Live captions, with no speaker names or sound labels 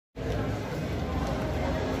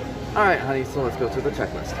Alright, honey, so let's go to the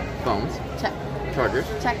checklist. Phones. Check. Chargers.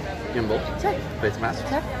 Check. Gimbal. Check. Face mask.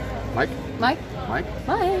 Check. Mic. Mike. Mike.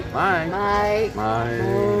 Mike. Mike. Mike.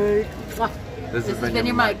 Mike. This has been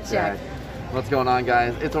your mic check. What's going on,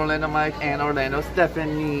 guys? It's Orlando Mike and Orlando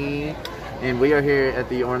Stephanie. And we are here at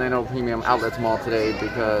the Orlando Premium Outlets Mall today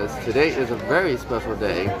because today is a very special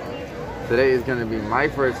day. Today is going to be my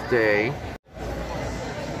first day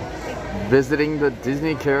visiting the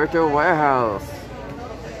Disney Character Warehouse.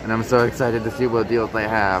 And I'm so excited to see what deals they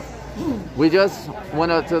have. We just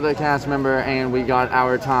went up to the cast member and we got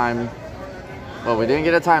our time. Well, we didn't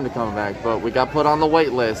get a time to come back, but we got put on the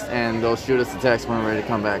wait list and they'll shoot us a text when we're ready to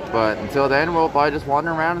come back. But until then, we'll probably just wander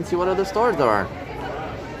around and see what other stores there are.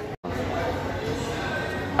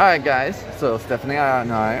 Alright guys, so Stephanie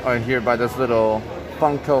and I are here by this little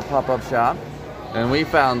Funko pop-up shop. And we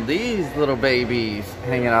found these little babies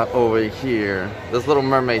hanging out over here. This little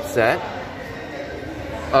mermaid set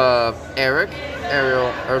of Eric,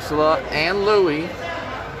 Ariel, Ursula, and Louie.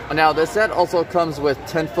 Now this set also comes with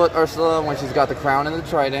 10-foot Ursula when she's got the crown and the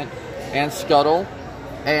trident, and Scuttle,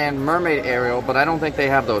 and Mermaid Ariel, but I don't think they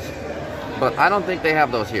have those.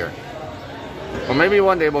 Here. Or maybe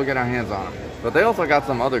one day we'll get our hands on them. But they also got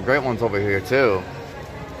some other great ones over here too.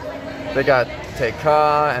 They got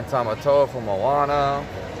Teka and Tamatoa from Moana.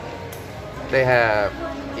 They have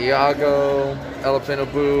Iago, Elephant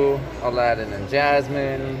Abu, Aladdin and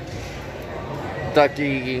Jasmine,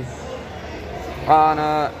 Ducky,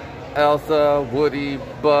 Anna, Elsa, Woody,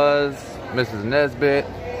 Buzz, Mrs. Nesbit.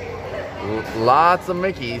 Lots of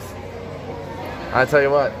Mickeys. I tell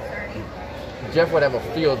you what, Jeff would have a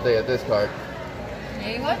field day at this card.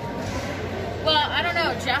 Hey, what? Well, I don't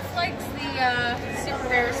know. Jeff likes the super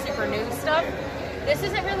rare, super new stuff. This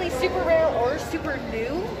isn't really super rare or super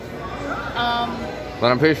new.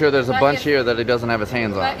 But I'm pretty sure there's a bunch here that he doesn't have his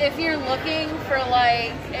hands on. But if you're looking for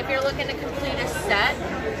if you're looking to complete a set,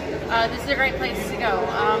 this is a great place to go.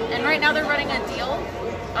 And right now they're running a deal.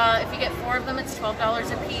 If you get 4 of them, it's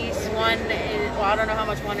 $12 a piece. One is, well, I don't know how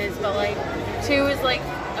much one is, but like 2 is like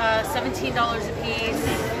 $17 a piece,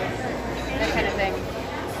 that kind of thing.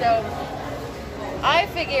 So I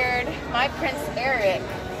figured my Prince Eric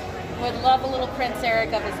would love a little Prince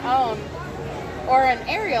Eric of his own, or an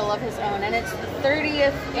Ariel of his own, and it's the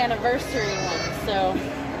 30th anniversary one, so.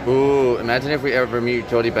 Ooh, imagine if we ever meet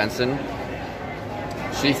Jodie Benson.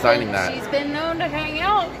 She's signing that. She's been known to hang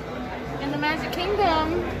out in the Magic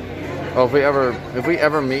Kingdom. Oh, if we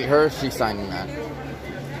ever meet her, she's signing that.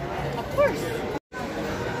 Of course.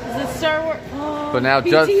 Is it Star Wars? Oh, but now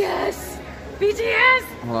BTS! BTS!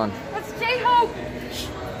 Hold on. Let's J-Hope!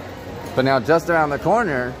 But now just around the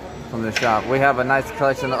corner from the shop, we have a nice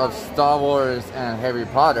collection of Star Wars and Harry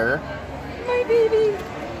Potter. My baby!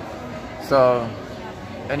 So,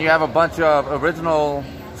 and you have a bunch of original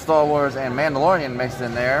Star Wars and Mandalorian mixed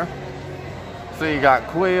in there. So you got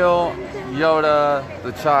Quill, Yoda,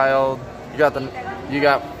 the Child. You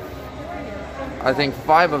got I think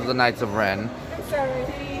 5 of the Knights of Ren.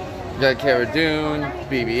 You got Cara Dune,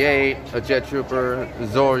 BB-8, a Jet Trooper,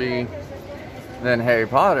 Zori, then Harry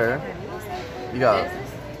Potter. You got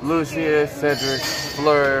Lucius, Cedric,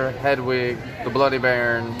 Fleur, Hedwig, the Bloody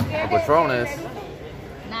Baron, the Patronus,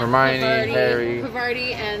 Hermione, Harry,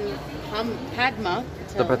 Pavarti, and Padma.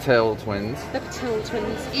 the Patel twins. The Patel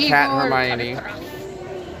twins.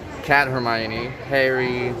 Cat Hermione,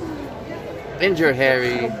 Harry, Injured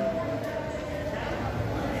Harry,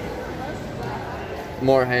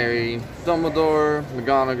 more Harry, Dumbledore,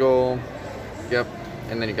 McGonagall, yep,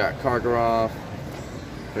 and then you got Karkaroff,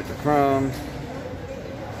 Victor Crumb,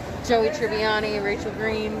 Joey Tribbiani, Rachel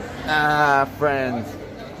Green. Ah, friends.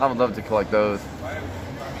 I would love to collect those.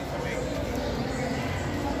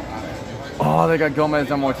 Oh, they got Gomez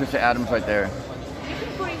and Morticia Adams right there.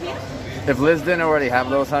 If Liz didn't already have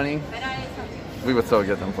those, honey, we would so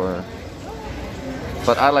get them for her.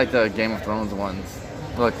 But I like the Game of Thrones ones.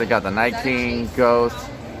 Look, they got the Night King, Ghost,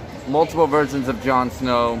 multiple versions of Jon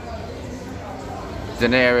Snow,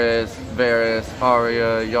 Daenerys, Varys,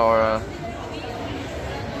 Arya, Yara.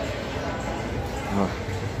 Oh.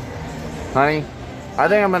 Honey, I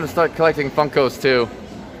think I'm gonna start collecting Funkos too.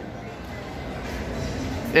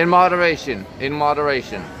 In moderation, in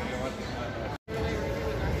moderation.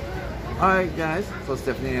 Alright guys, so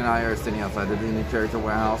Stephanie and I are sitting outside the Disney Character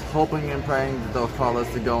Warehouse, hoping and praying that they'll call us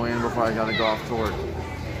to go in before I gotta go off to work.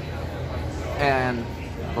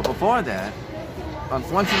 But before that,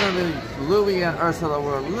 unfortunately, Louie and Ursula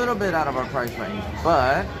were a little bit out of our price range,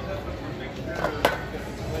 but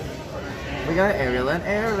we got Ariel and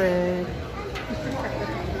Eric.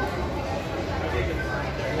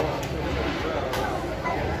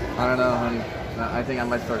 I don't know, honey. I think I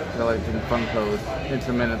might start collecting Funkos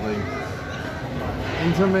intermittently.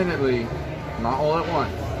 Intermittently, not all at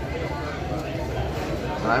once.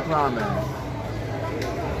 I promise.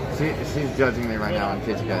 She's judging me right now in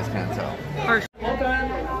case you guys can't tell.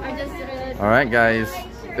 Alright guys,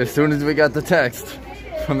 as soon as we got the text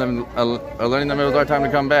from them alerting them it was our time to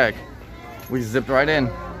come back, we zipped right in.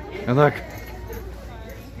 And look,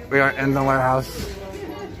 we are in the warehouse.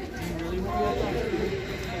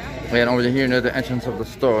 And over here near the entrance of the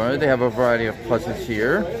store, they have a variety of plushes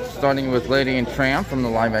here. Starting with Lady and Tramp from the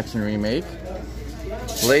live action remake.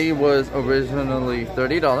 Lady was originally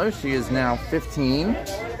 $30, she is now $15.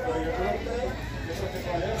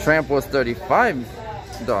 Tramp was $35,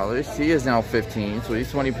 she is now $15, so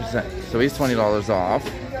he's 20%, so he's $20 off.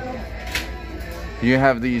 You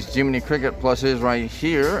have these Jiminy Cricket plushes right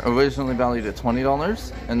here, originally valued at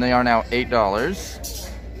 $20, and they are now $8.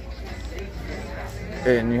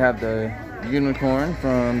 And you have the unicorn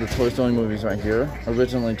from the Toy Story movies right here,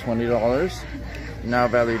 originally $20, now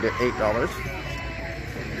valued at $8.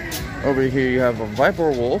 Over here you have a Viper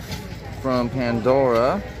Wolf from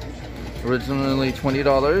Pandora, originally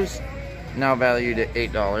 $20, now valued at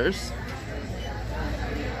 $8.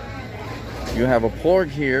 You have a Porg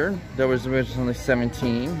here that was originally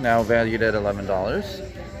 $17, now valued at $11.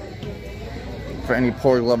 For any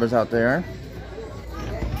Porg lovers out there.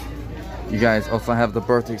 You guys also have the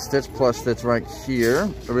Birthday Stitch plush that's right here,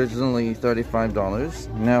 originally $35,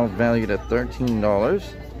 now valued at $13.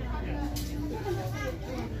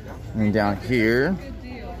 And down here,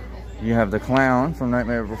 you have the Clown from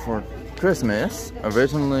Nightmare Before Christmas,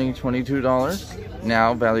 originally $22,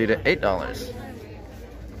 now valued at $8.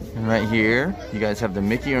 And right here, you guys have the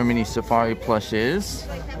Mickey or Minnie Safari plushes,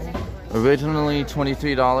 originally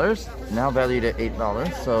 $23, now valued at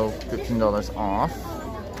 $8, so $15 off.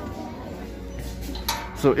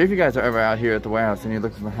 So if you guys are ever out here at the warehouse and you're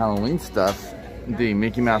looking for Halloween stuff, the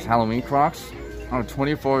Mickey Mouse Halloween Crocs are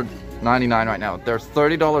 $24.99 right now. They're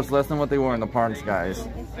 $30 less than what they were in the parks, guys.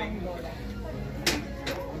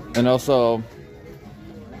 And also,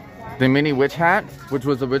 the mini witch hat, which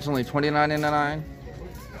was originally $29.99,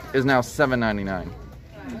 is now $7.99.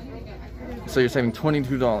 So you're saving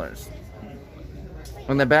 $22.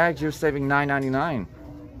 On the bags, you're saving $9.99.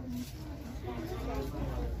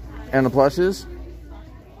 And the plushes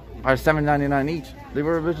are $7.99 each. They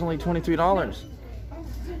were originally $23.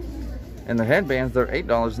 And the headbands, they're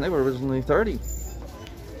 $8 and they were originally $30.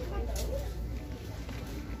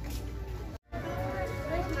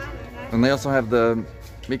 And they also have the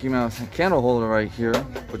Mickey Mouse candle holder right here,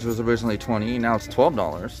 which was originally $20, now it's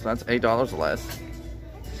 $12. So that's $8 less.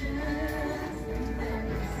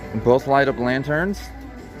 And both light up lanterns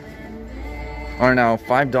are now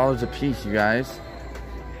 $5 a piece, you guys.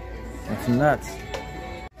 That's nuts.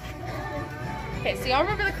 Okay, so y'all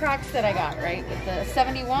remember the Crocs that I got, right? With the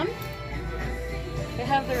 71? They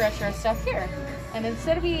have the retro stuff here. And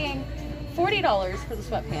instead of being $40 for the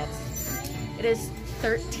sweatpants, it is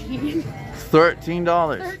 $13. $13.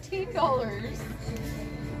 $13.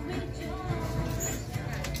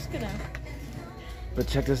 Just gonna... But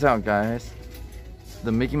check this out, guys.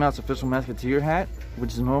 The Mickey Mouse official Musketeer hat,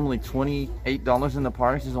 which is normally $28 in the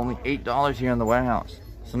parks, is only $8 here in the warehouse.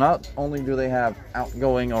 So not only do they have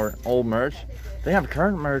outgoing or old merch, they have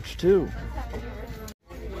current merch too.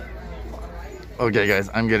 Okay guys,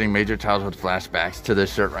 I'm getting major childhood flashbacks to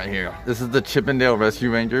this shirt right here. This is the Chippendale Rescue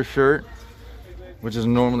Ranger shirt, which is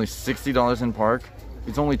normally $60 in park.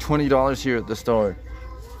 It's only $20 here at the store.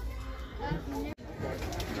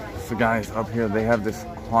 So guys, up here they have this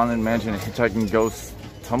Haunted Mansion Hitchhiking Ghost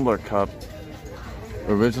tumbler cup.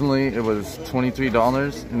 Originally it was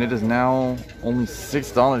 $23 and it is now only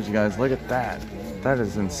 $6, you guys. Look at that. That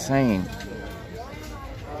is insane.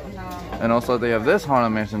 And also they have this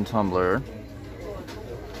Haunted Mansion tumbler,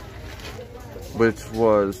 which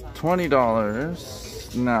was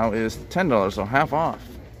 $20, now is $10, so half off.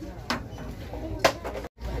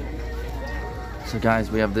 So guys,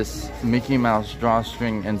 we have this Mickey Mouse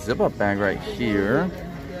drawstring and zip-up bag right here.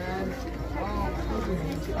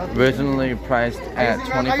 Originally priced at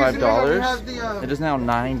 $25, it is now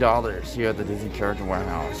 $9 here at the Disney Character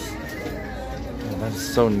Warehouse. Oh, that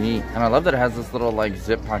is so neat. And I love that it has this little like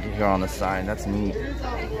zip pocket here on the side. That's neat.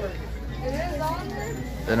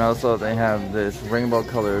 And also they have this rainbow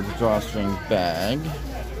colored drawstring bag.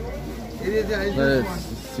 Let's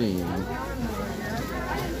see.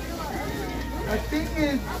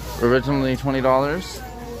 Originally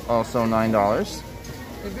 $20, also $9.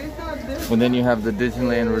 And then you have the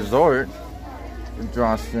Disneyland Resort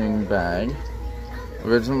drawstring bag.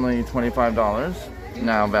 Originally $25,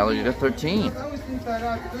 now valued at $13.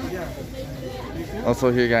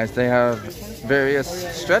 Also here, guys, they have various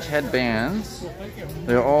stretch headbands.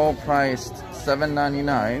 They're all priced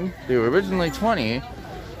 $7.99. They were originally $20,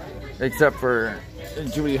 except for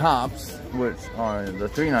Judy Hops, which are the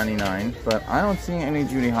 $3.99. But I don't see any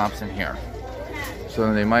Judy Hops in here,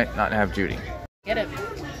 so they might not have Judy. Get it.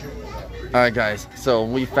 Alright guys, so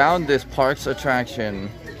we found this Parks attraction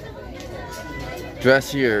dress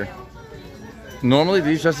here. Normally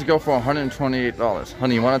these dresses go for $128.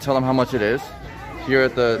 Honey, you want to tell them how much it is here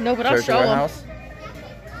at the Character Warehouse?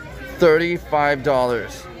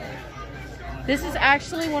 $35. This is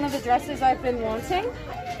actually one of the dresses I've been wanting.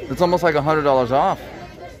 It's almost like $100 off.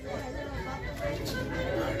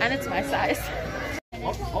 And it's my size.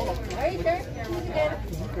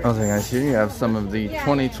 Okay guys, here you have some of the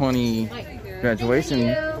 2020 graduation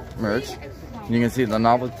merch. You can see the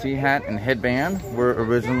novelty hat and headband were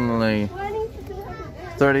originally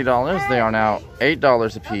 $30. They are now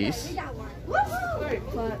 $8 a piece.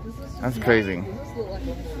 That's crazy.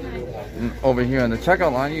 And over here on the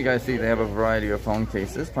checkout line, you guys see they have a variety of phone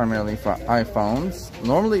cases, primarily for iPhones.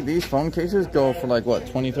 Normally these phone cases go for like what,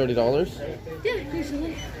 $20, $30? Yeah,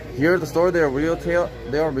 usually. Here at the store, they are retailed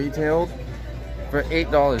for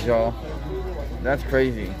 $8, y'all. That's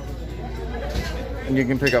crazy. And you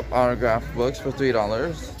can pick up autograph books for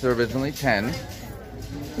 $3. They're originally $10.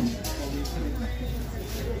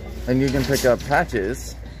 And you can pick up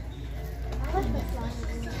patches.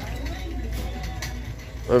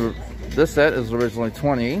 This set is originally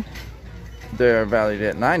 $20. They're valued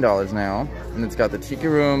at $9 now. And it's got the Tiki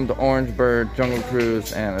Room, the Orange Bird, Jungle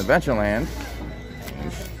Cruise, and Adventureland.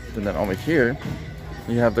 And then over here,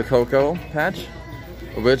 you have the Coco patch.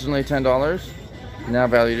 Originally $10, now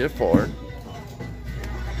valued at $4.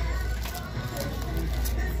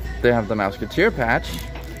 They have the Mouseketeer patch.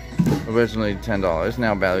 Originally $10,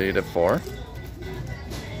 now valued at $4.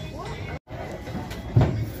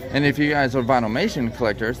 And if you guys are Vinylmation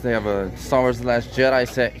collectors, they have a Star Wars The Last Jedi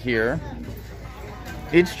set here.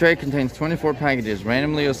 Each tray contains 24 packages,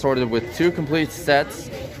 randomly assorted with 2 complete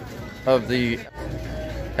sets of the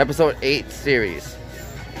Episode 8 series.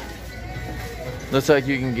 Looks like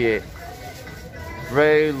you can get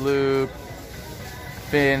Rey, Luke,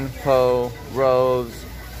 Finn, Poe, Rose,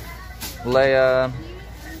 Leia,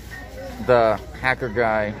 the hacker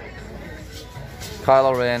guy,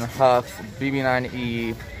 Kylo Ren, Hux,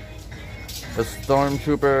 BB-9E, the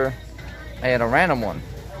Stormtrooper, and a random one.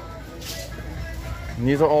 And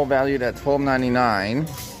these are all valued at $12.99.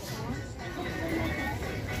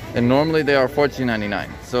 And normally they are $14.99.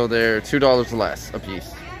 So they're $2 less a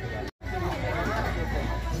piece.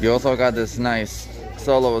 You also got this nice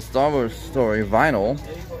Solo Star Wars Story vinyl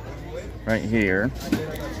right here.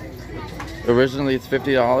 Originally it's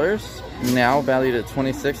 $50, now valued at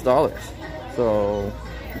 $26. So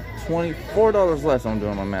 $24 less, I'm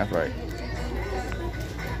doing my math right.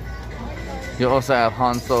 You also have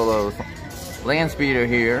Han Solo's land speeder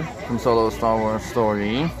here from Solo Star Wars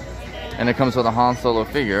Story. And it comes with a Han Solo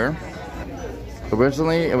figure.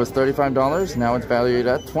 Originally it was $35, now it's valued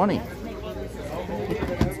at $20.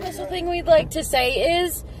 Special thing we'd like to say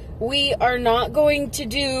is we are not going to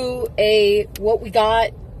do a what we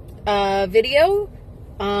got video.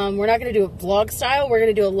 We're not going to do it vlog style. We're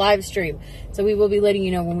going to do a live stream. So we will be letting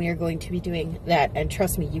you know when we are going to be doing that. And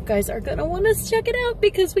trust me, you guys are going to want to check it out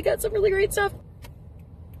because we got some really great stuff.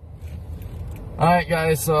 Alright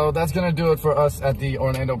guys, so that's going to do it for us at the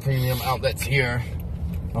Orlando Premium Outlets here.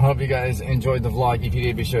 I hope you guys enjoyed the vlog. If you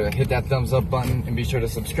did, be sure to hit that thumbs up button and be sure to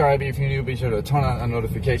subscribe. If you're new, be sure to turn on a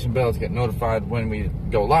notification bell to get notified when we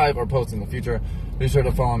go live or post in the future. Be sure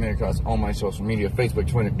to follow me across all my social media, Facebook,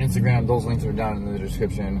 Twitter, Instagram. Those links are down in the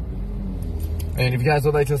description. And if you guys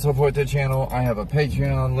would like to support the channel, I have a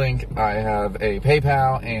Patreon link, I have a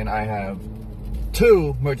PayPal, and I have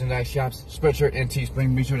 2 merchandise shops, Spreadshirt and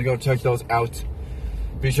Teespring. Be sure to go check those out.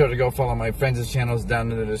 Be sure to go follow my friends' channels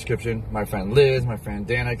down in the description. My friend Liz, my friend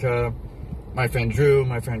Danica, my friend Drew,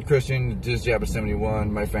 my friend Christian,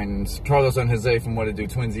 JizzJabber71, my friends Carlos and Jose from It Do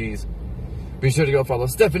Twinsies. Be sure to go follow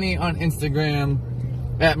Stephanie on Instagram,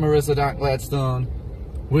 at Marissa.Gladstone.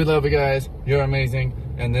 We love you guys. You're amazing.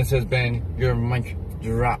 And this has been your mic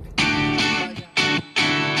drop.